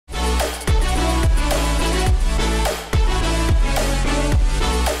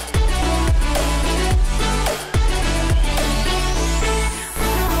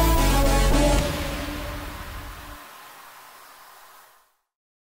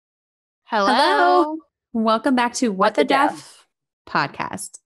Hello. Hello. Welcome back to What What the the Deaf Deaf?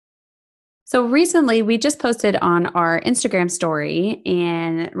 podcast. So recently we just posted on our Instagram story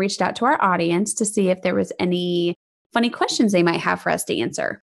and reached out to our audience to see if there was any funny questions they might have for us to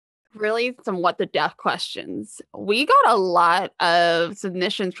answer. Really, some what the deaf questions. We got a lot of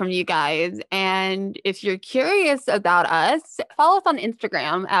submissions from you guys. And if you're curious about us, follow us on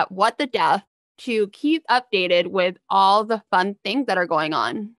Instagram at what the deaf to keep updated with all the fun things that are going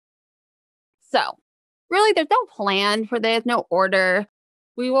on. So, really, there's no plan for this, no order.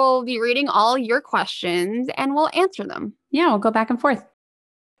 We will be reading all your questions and we'll answer them. Yeah, we'll go back and forth.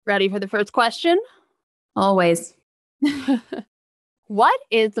 Ready for the first question? Always. What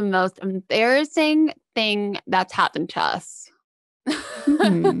is the most embarrassing thing that's happened to us?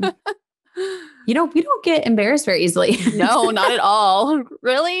 Hmm. We don't get embarrassed very easily. No, not at all.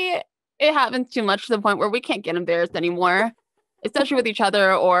 Really, it happens too much to the point where we can't get embarrassed anymore, especially with each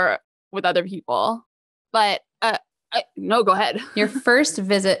other or with other people. But no, go ahead. Your first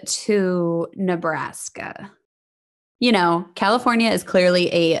visit to Nebraska. California is clearly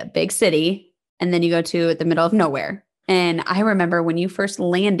a big city, and then you go to the middle of nowhere. And I remember when you first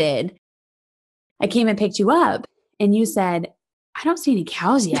landed, I came and picked you up, and you said, I don't see any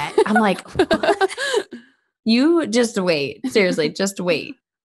cows yet. I'm like, what? You just wait. Seriously, just wait.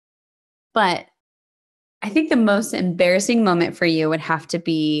 But I think the most embarrassing moment for you would have to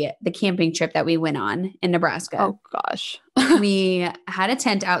be the camping trip that we went on in Nebraska. Oh, gosh. We had a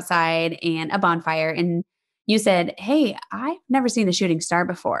tent outside and a bonfire, and you said, hey, I've never seen a shooting star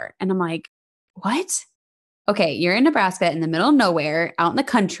before. And I'm like, what? Okay, you're in Nebraska in the middle of nowhere, out in the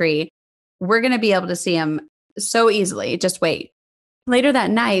country. We're going to be able to see them so easily. Just wait. Later that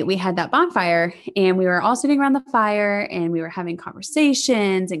night, we had that bonfire and we were all sitting around the fire and we were having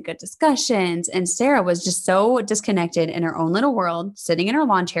conversations and good discussions. And Sarah was just so disconnected in her own little world, sitting in her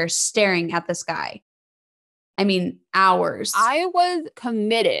lawn chair, staring at the sky. I mean, hours. I was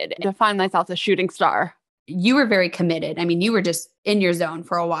committed to find myself a shooting star. You were very committed. I mean, you were just in your zone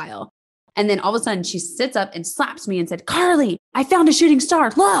for a while. And then all of a sudden she sits up and slaps me and said, Carly, I found a shooting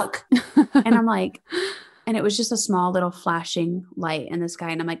star. Look. And I'm like, and it was just a small little flashing light in the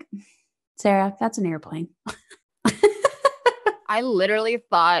sky. And I'm like, Sarah, that's an airplane. I literally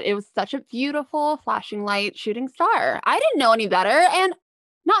thought it was such a beautiful flashing light shooting star. I didn't know any better. And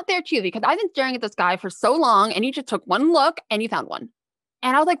not there too, because I've been staring at the sky for so long and you just took one look and you found one.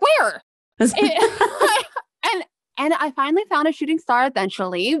 And I was like, where? and I finally found a shooting star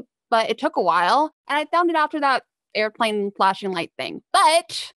eventually, but it took a while. And I found it after that airplane flashing light thing.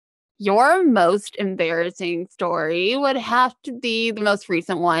 But your most embarrassing story would have to be the most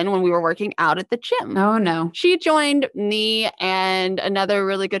recent one when we were working out at the gym. Oh, no. She joined me and another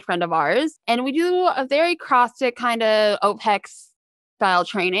really good friend of ours. And we do a very CrossFit kind of OPEX style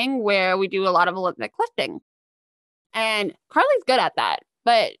training where we do a lot of Olympic lifting. And Carly's good at that,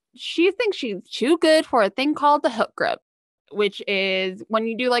 but she thinks she's too good for a thing called the hook grip, which is when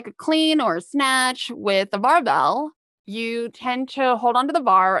you do like a clean or a snatch with a barbell, you tend to hold onto the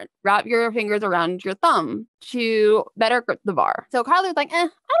bar, wrap your fingers around your thumb to better grip the bar. So Carly's like, I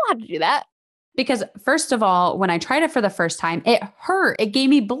don't have to do that. Because first of all, when I tried it for the first time, it hurt. It gave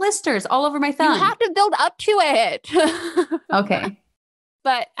me blisters all over my thumb. You have to build up to it. Okay.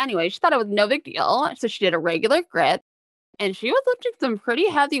 But anyway, she thought it was no big deal. So she did a regular grip and she was lifting some pretty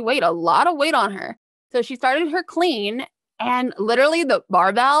heavy weight, a lot of weight on her. So she started her clean and literally the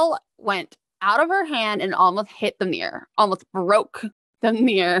barbell went out of her hand and almost hit the mirror, almost broke the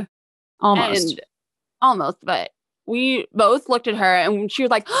mirror. Almost, but we both looked at her and she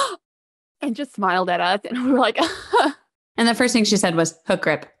was like, and just smiled at us. And we were like, And the first thing she said was hook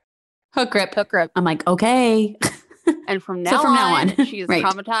grip, hook grip, hook grip. I'm like, okay. And from now on, she is right.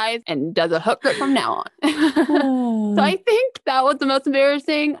 traumatized and does a hook grip from now on. So I think that was the most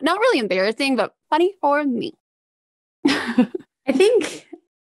embarrassing, not really embarrassing, but funny for me. I think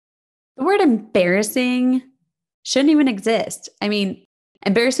the word embarrassing shouldn't even exist. I mean,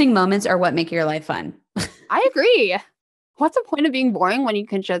 embarrassing moments are what make your life fun. I agree. What's the point of being boring when you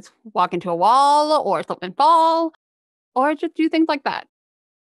can just walk into a wall or slip and fall or just do things like that?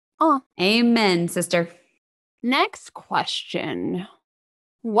 Oh, amen, sister. Next question.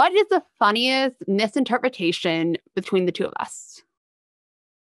 What is the funniest misinterpretation between the two of us?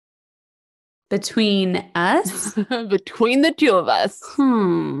 Between us? Between the two of us.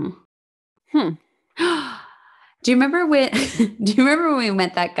 Do you remember when we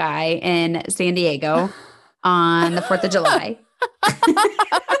met that guy in San Diego on the 4th of July?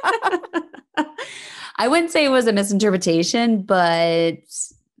 I wouldn't say it was a misinterpretation, but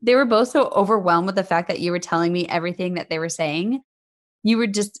they were both so overwhelmed with the fact that you were telling me everything that they were saying You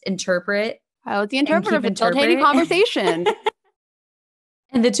would just interpret. I was the and interpreter, keep facilitating interpret. conversation.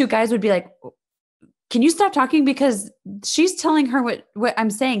 And the two guys would be like, can you stop talking? Because she's telling her what I'm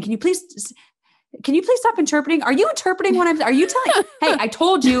saying. Can you please stop interpreting? Are you interpreting are you telling, hey, I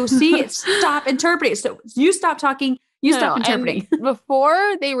told you, see, stop interpreting. So you stop talking. You stop interpreting.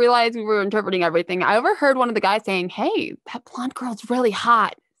 Before they realized we were interpreting everything, I overheard one of the guys saying, hey, that blonde girl's really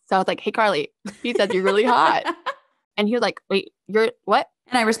hot. So I was like, hey, Carly, he says you're really hot. And he was like, wait, you're what?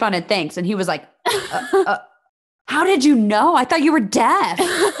 And I responded, thanks. And he was like, how did you know? I thought you were deaf.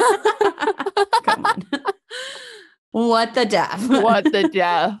 Come on. What the deaf? What the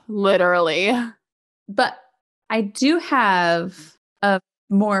deaf, literally. But I do have a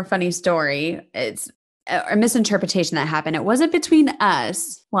more funny story. It's a misinterpretation that happened. It wasn't between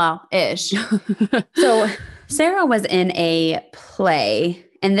us. Well, ish. So Sarah was in a play,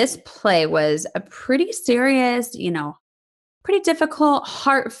 and this play was a pretty serious, pretty difficult,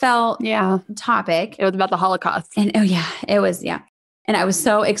 heartfelt topic. It was about the Holocaust. And it was. And I was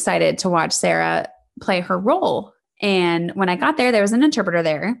so excited to watch Sarah play her role. And when I got there, there was an interpreter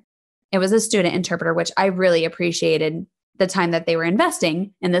there. It was a student interpreter, which I really appreciated the time that they were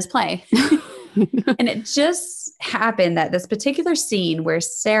investing in this play. And it just happened that this particular scene where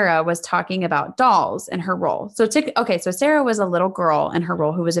Sarah was talking about dolls and her role. So Sarah was a little girl in her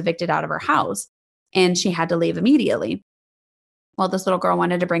role who was evicted out of her house, and she had to leave immediately. Well, this little girl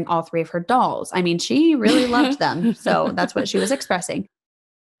wanted to bring all 3 of her dolls. I mean, she really loved them. So that's what she was expressing.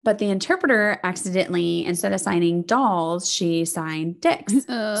 But the interpreter accidentally, instead of signing dolls, she signed dicks.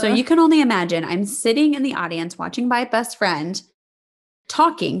 So you can only imagine, I'm sitting in the audience watching my best friend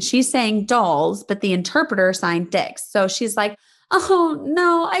talking. She's saying dolls, but the interpreter signed dicks. So she's like, oh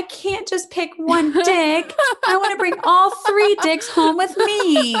no, I can't just pick one dick. I want to bring all 3 dicks home with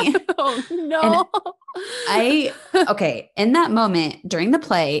me. Oh no. In that moment during the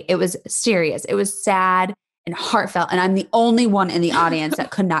play, it was serious. It was sad and heartfelt. And I'm the only one in the audience that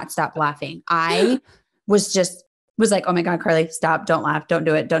could not stop laughing. I was like, oh my God, Carly, stop. Don't laugh. Don't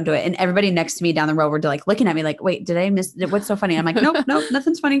do it. Don't do it. And everybody next to me down the road were like looking at me like, wait, did I miss what's so funny? I'm like, nope,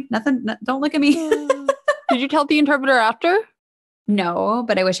 nothing's funny. Nothing. Don't look at me. Did you tell the interpreter after? No,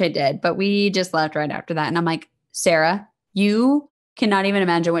 but I wish I did. But we just left right after that. And I'm like, Sarah, you cannot even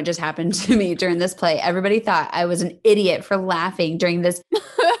imagine what just happened to me during this play. Everybody thought I was an idiot for laughing during this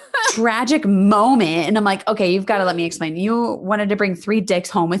tragic moment. And I'm like, okay, you've got to let me explain. You wanted to bring 3 dicks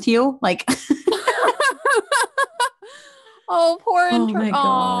home with you? Like, oh, poor interpreter. my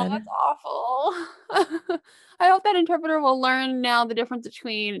God. Oh, that's awful. I hope that interpreter will learn now the difference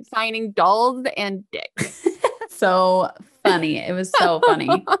between signing dolls and dicks. So funny. It was so funny.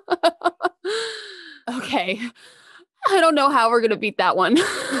 Okay. I don't know how we're going to beat that one.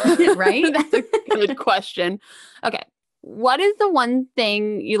 Right? That's a good question. Okay. What is the one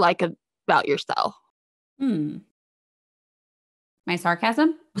thing you like about yourself? My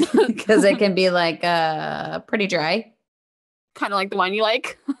sarcasm? Because it can be like pretty dry. Kind of like the one you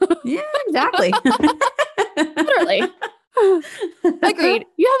like. Yeah, exactly. Literally. Agreed.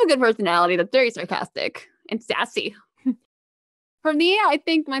 You have a good personality that's very sarcastic and sassy. For me, I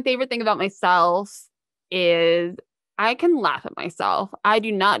think my favorite thing about myself is I can laugh at myself. I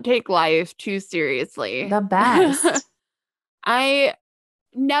do not take life too seriously. The best. I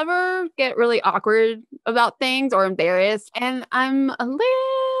never get really awkward about things or embarrassed, and I'm a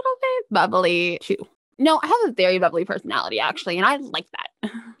little bit bubbly too. No, I have a very bubbly personality actually, and I like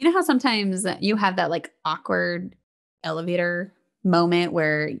that. You know how sometimes you have that like awkward elevator moment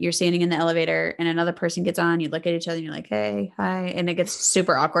where you're standing in the elevator and another person gets on, you look at each other and you're like, hey, hi, and it gets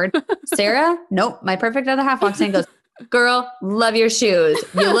super awkward. Sarah, nope, my perfect other half walks in and goes, girl, love your shoes.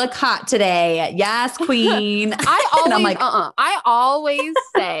 You look hot today. Yes, queen. I always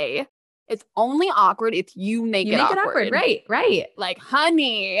say it's only awkward if you make it awkward. Right. Like,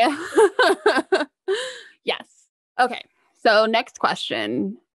 honey. Yes. Okay. So next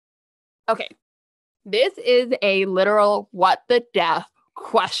question. Okay. This is a literal what the deaf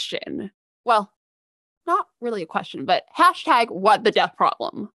question. Well, not really a question, but hashtag what the deaf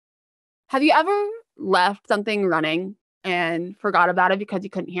problem. Have you ever left something running and forgot about it because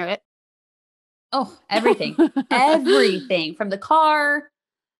you couldn't hear it? Oh, everything. Everything from the car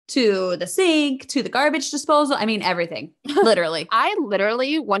to the sink to the garbage disposal. I mean, everything. Literally.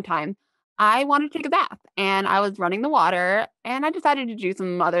 One time, I wanted to take a bath and I was running the water and I decided to do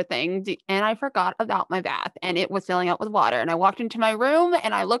some other things and I forgot about my bath and it was filling up with water. And I walked into my room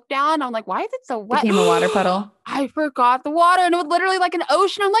and I looked down and I'm like, why is it so wet? Became a water puddle. I forgot the water and it was literally like an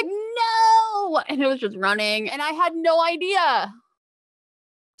ocean. I'm like, no. And it was just running and I had no idea.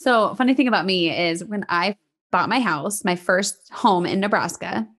 So funny thing about me is when I bought my house, my first home in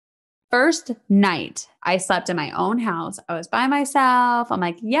Nebraska. First night, I slept in my own house. I was by myself. I'm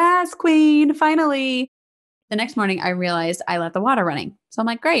like, yes, queen, finally. The next morning, I realized I left the water running. So I'm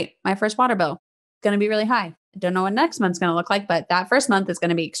like, great, my first water bill is going to be really high. I don't know what next month's going to look like, but that first month is going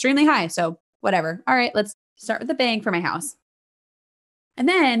to be extremely high. So whatever. All right, let's start with a bang for my house. And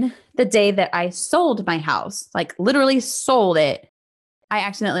then the day that I sold my house, like literally sold it, I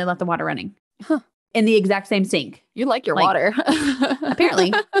accidentally left the water running in the exact same sink. You like your water.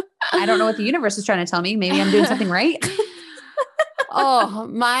 Apparently. I don't know what the universe is trying to tell me. Maybe I'm doing something right. Oh,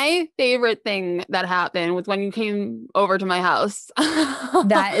 my favorite thing that happened was when you came over to my house.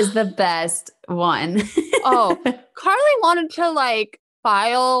 That is the best one. Oh, Carly wanted to like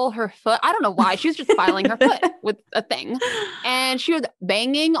file her foot. I don't know why. She was just filing her foot with a thing. And she was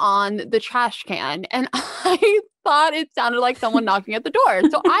banging on the trash can. And I thought it sounded like someone knocking at the door.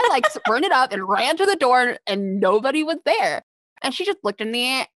 So I like sprinted up and ran to the door and nobody was there. And she just looked at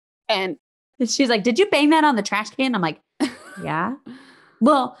me and she's like, did you bang that on the trash can? I'm like, yeah.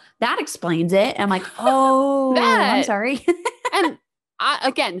 Well, that explains it. I'm like, oh, I'm sorry. And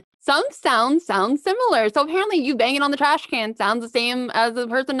again, some sounds sound similar. So apparently you banging on the trash can sounds the same as the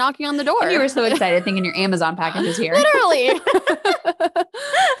person knocking on the door. And you were so excited thinking your Amazon package is here. Literally.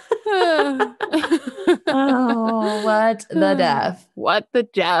 Oh, what the deaf. What the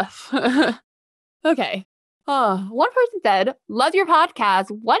deaf. Okay. One person said, love your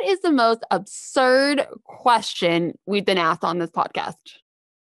podcast. What is the most absurd question we've been asked on this podcast?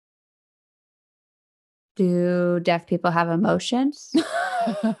 Do deaf people have emotions?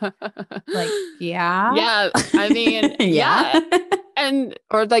 Like, yeah. Yeah. I mean, yeah. And,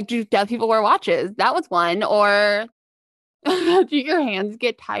 or like, do deaf people wear watches? That was one. Or do your hands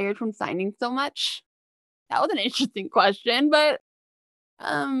get tired from signing so much? That was an interesting question, but,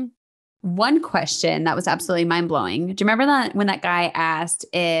 one question that was absolutely mind-blowing. Do you remember that when that guy asked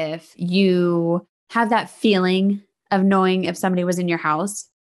if you have that feeling of knowing if somebody was in your house?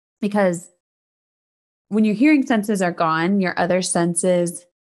 Because when your hearing senses are gone, your other senses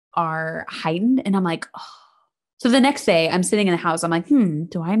are heightened. And I'm like, oh. So the next day I'm sitting in the house. I'm like,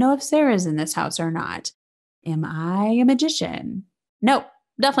 do I know if Sarah's in this house or not? Am I a magician? Nope,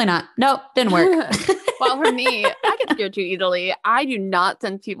 definitely not. Nope, didn't work. Well, for me, I get scared too easily. I do not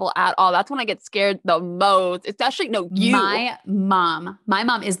sense people at all. That's when I get scared the most. Especially, you. My mom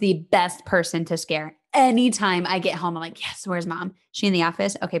is the best person to scare. Anytime I get home, I'm like, yes, where's mom? She in the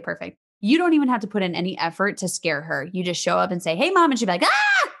office? Okay, perfect. You don't even have to put in any effort to scare her. You just show up and say, hey, mom. And she'll be like,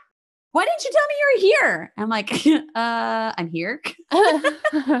 why didn't you tell me you were here? I'm like, I'm here.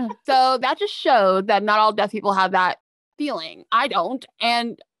 So that just shows that not all deaf people have that feeling. I don't.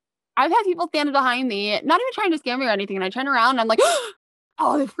 And I've had people standing behind me, not even trying to scare me or anything. And I turn around and I'm like,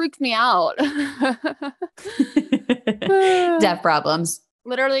 oh, it freaks me out. Deaf problems.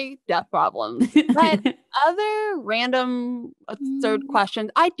 Literally deaf problems. But other random absurd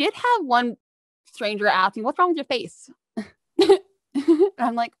questions. I did have one stranger ask me, what's wrong with your face? And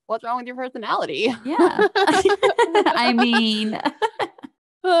I'm like, what's wrong with your personality? Yeah. I mean...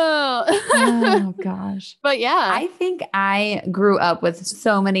 Oh gosh. But yeah. I think I grew up with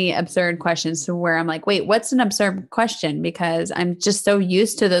so many absurd questions to where I'm like, wait, what's an absurd question? Because I'm just so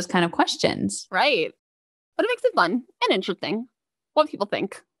used to those kind of questions. Right. But it makes it fun and interesting. What people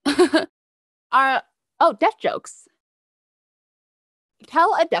think. Deaf jokes.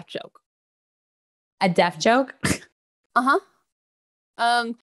 Tell a deaf joke. A deaf joke? Uh-huh.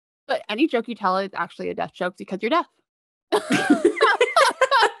 But any joke you tell is actually a deaf joke because you're deaf.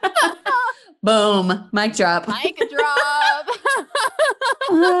 Boom. Mic drop. Mic drop.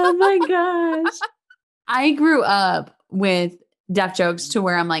 Oh my gosh. I grew up with deaf jokes to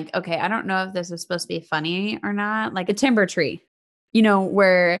where I'm like, okay, I don't know if this is supposed to be funny or not. Like a timber tree,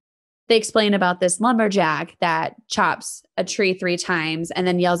 where they explain about this lumberjack that chops a tree 3 times and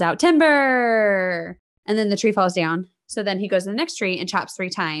then yells out timber. And then the tree falls down. So then he goes to the next tree and chops 3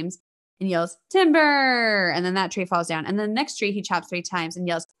 times. And yells, timber. And then that tree falls down. And then the next tree, he chops 3 times and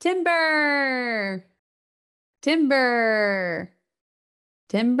yells, timber, timber,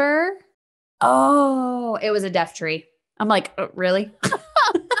 timber. Oh, it was a deaf tree. I'm like, oh, really?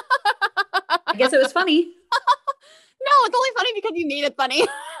 I guess it was funny. No, it's only funny because you made it funny.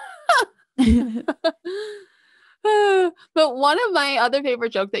 But one of my other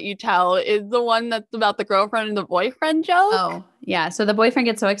favorite jokes that you tell is the one that's about the girlfriend and the boyfriend joke. Oh, yeah. So the boyfriend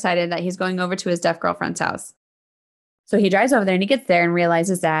gets so excited that he's going over to his deaf girlfriend's house. So he drives over there and he gets there and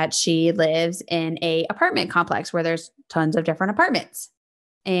realizes that she lives in a apartment complex where there's tons of different apartments.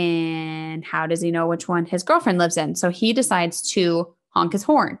 And how does he know which one his girlfriend lives in? So he decides to honk his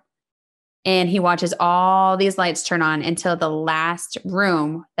horn. And he watches all these lights turn on until the last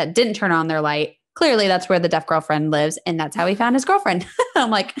room that didn't turn on their light. Clearly, that's where the deaf girlfriend lives. And that's how he found his girlfriend. I'm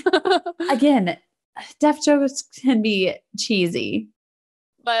like, again, deaf jokes can be cheesy.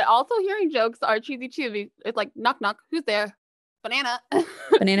 But also hearing jokes are cheesy too. It's like, knock, knock, who's there? Banana.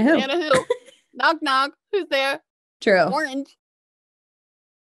 Banana who? Banana who? Knock, knock, who's there? True. Orange.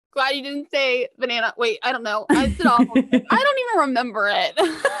 Glad you didn't say banana. Wait, I don't know. I don't even remember it.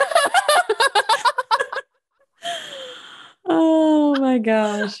 Oh my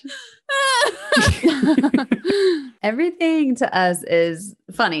gosh. Everything to us is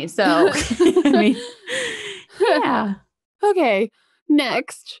funny. So, I mean, yeah. Okay,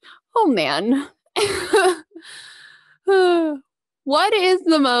 next. Oh, man. What is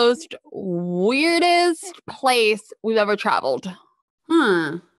the most weirdest place we've ever traveled?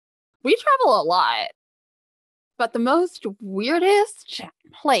 We travel a lot. But the most weirdest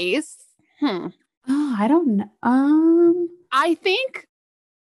place? Oh, I don't know. I think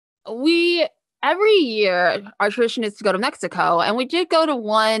every year our tradition is to go to Mexico, and we did go to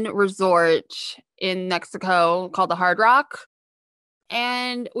one resort in Mexico called the Hard Rock,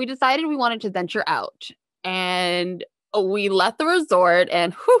 and we decided we wanted to venture out, and we left the resort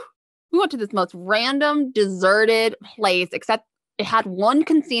and we went to this most random deserted place, except it had one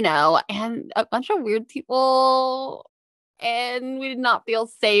casino and a bunch of weird people, and we did not feel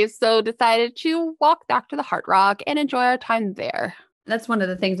safe, so decided to walk back to the Hard Rock and enjoy our time there. That's one of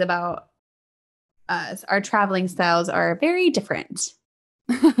the things about us. Our traveling styles are very different.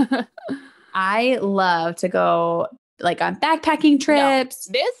 I love to go like on backpacking trips.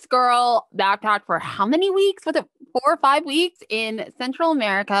 No, this girl backpacked for how many weeks? Was it 4 or 5 weeks in Central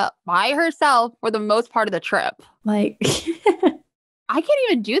America by herself for the most part of the trip? Like, I can't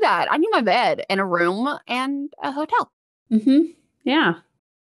even do that. I need my bed and a room and a hotel. Yeah.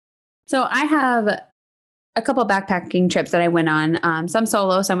 So I have a couple backpacking trips that I went on, some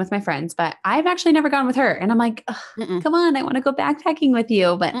solo, some with my friends, but I've actually never gone with her. And I'm like, come on, I want to go backpacking with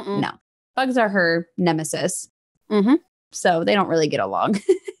you. But no, bugs are her nemesis. So they don't really get along.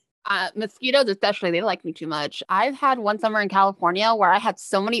 Mosquitoes, especially, they like me too much. I've had one summer in California where I had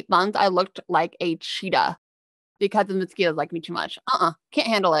so many bugs, I looked like a cheetah because the mosquitoes like me too much. Can't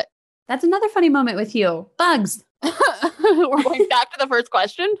handle it. That's another funny moment with you. Bugs. We're going back to the first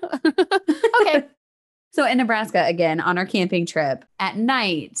question. Okay. So in Nebraska, again, on our camping trip, at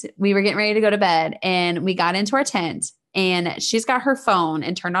night, we were getting ready to go to bed and we got into our tent and she's got her phone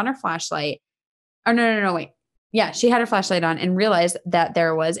and turned on her flashlight. Oh, no, wait. Yeah, she had her flashlight on and realized that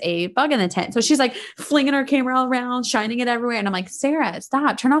there was a bug in the tent. So she's like flinging her camera all around, shining it everywhere. And I'm like, Sarah,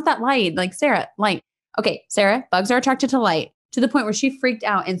 stop, turn off that light. Like, Sarah, light. Okay, Sarah, bugs are attracted to light, to the point where she freaked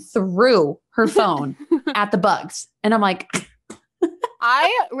out and threw her phone at the bugs. And I'm like,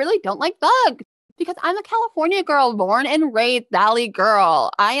 I really don't like bugs because I'm a California girl, born and raised Valley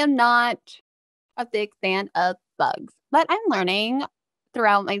girl. I am not a big fan of bugs, but I'm learning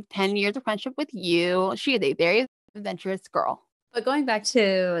throughout my 10 years of friendship with you. She is a very adventurous girl. But going back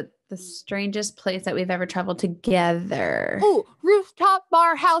to the strangest place that we've ever traveled together. Oh, rooftop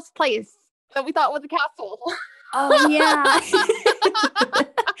bar house place that we thought was a castle. Oh, yeah.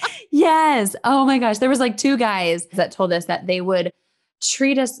 Yes. Oh my gosh. There was like 2 guys that told us that they would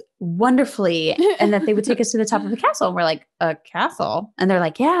treat us wonderfully and that they would take us to the top of a castle. And we're like, a castle? And they're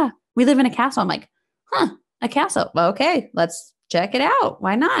like, yeah, we live in a castle. I'm like, a castle. Well, okay, let's check it out.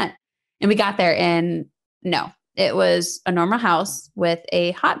 Why not? And we got there and no, it was a normal house with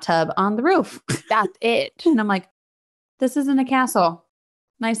a hot tub on the roof. That's it. And I'm like, this isn't a castle.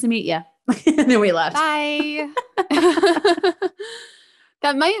 Nice to meet you. And then we left. Bye.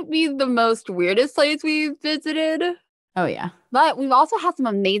 That might be the most weirdest place we've visited. Oh, yeah. But we've also had some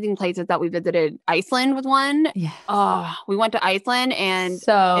amazing places that we visited. Iceland was one. Yeah. Oh, we went to Iceland and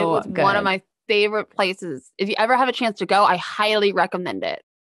So it was good. one of my favorite places. If you ever have a chance to go, I highly recommend it.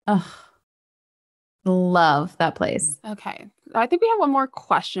 Oh, love that place. Okay. I think we have one more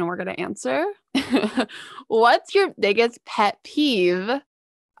question we're going to answer. What's your biggest pet peeve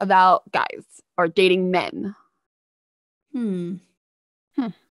about guys or dating men?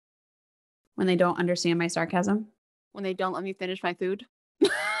 When they don't understand my sarcasm. When they don't let me finish my food.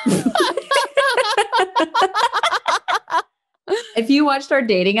 If you watched our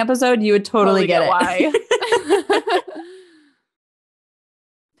dating episode, you would totally get it. Why.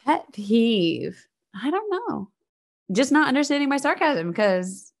 Pet peeve. I don't know. Just not understanding my sarcasm,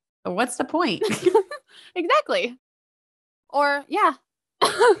 because what's the point? Exactly. Or, yeah.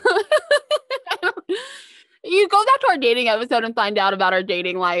 You go back to our dating episode and find out about our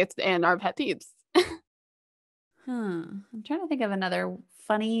dating life and our pet peeves. I'm trying to think of another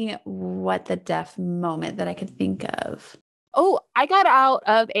funny what the deaf moment that I could think of. Oh, I got out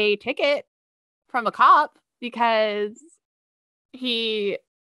of a ticket from a cop because he,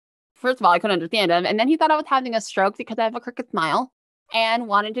 first of all, I couldn't understand him. And then he thought I was having a stroke because I have a crooked smile and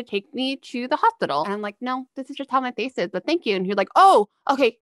wanted to take me to the hospital. And I'm like, no, this is just how my face is, but thank you. And he's like, oh,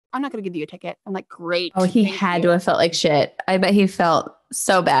 okay, I'm not going to give you a ticket. I'm like, great. Oh, he had to have felt like shit. I bet he felt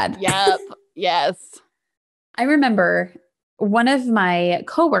so bad. Yep. Yes. I remember one of my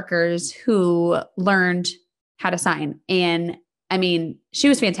coworkers who learned how to sign. And I mean, she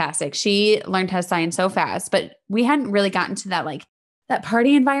was fantastic. She learned how to sign so fast, but we hadn't really gotten to that, like that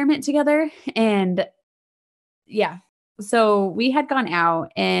party environment together. And yeah, so we had gone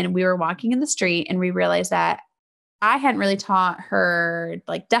out and we were walking in the street and we realized that I hadn't really taught her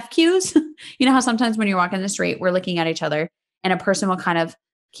like deaf cues. You know how sometimes when you're walking in the street, we're looking at each other and a person will kind of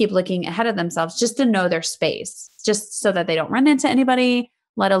keep looking ahead of themselves just to know their space, just so that they don't run into anybody,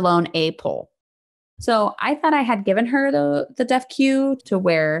 let alone a pole. So I thought I had given her the deaf cue to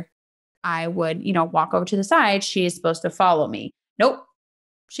where I would, walk over to the side. She is supposed to follow me. Nope.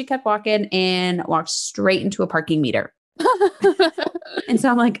 She kept walking and walked straight into a parking meter. And so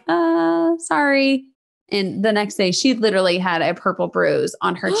I'm like, sorry. And the next day she literally had a purple bruise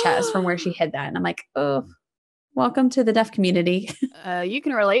on her chest from where she hid that. And I'm like, oh, welcome to the deaf community. You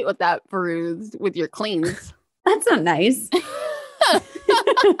can relate with that bruise with your cleans. That's not nice.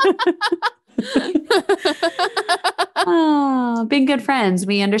 Oh, being good friends,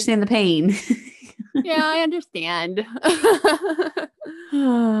 we understand the pain. Yeah, I understand.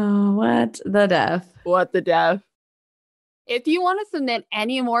 Oh, what the deaf? What the deaf? If you want to submit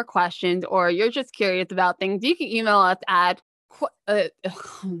any more questions or you're just curious about things, you can email us at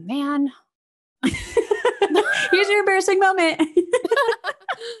man. Here's your embarrassing moment.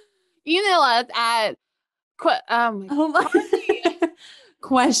 Email us at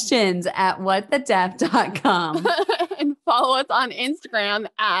questions at whatthedeaf.com. And follow us on Instagram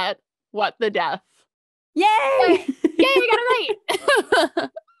at whatthedeaf. Yay! Yay, we got it right.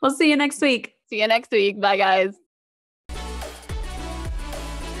 We'll see you next week. See you next week. Bye, guys.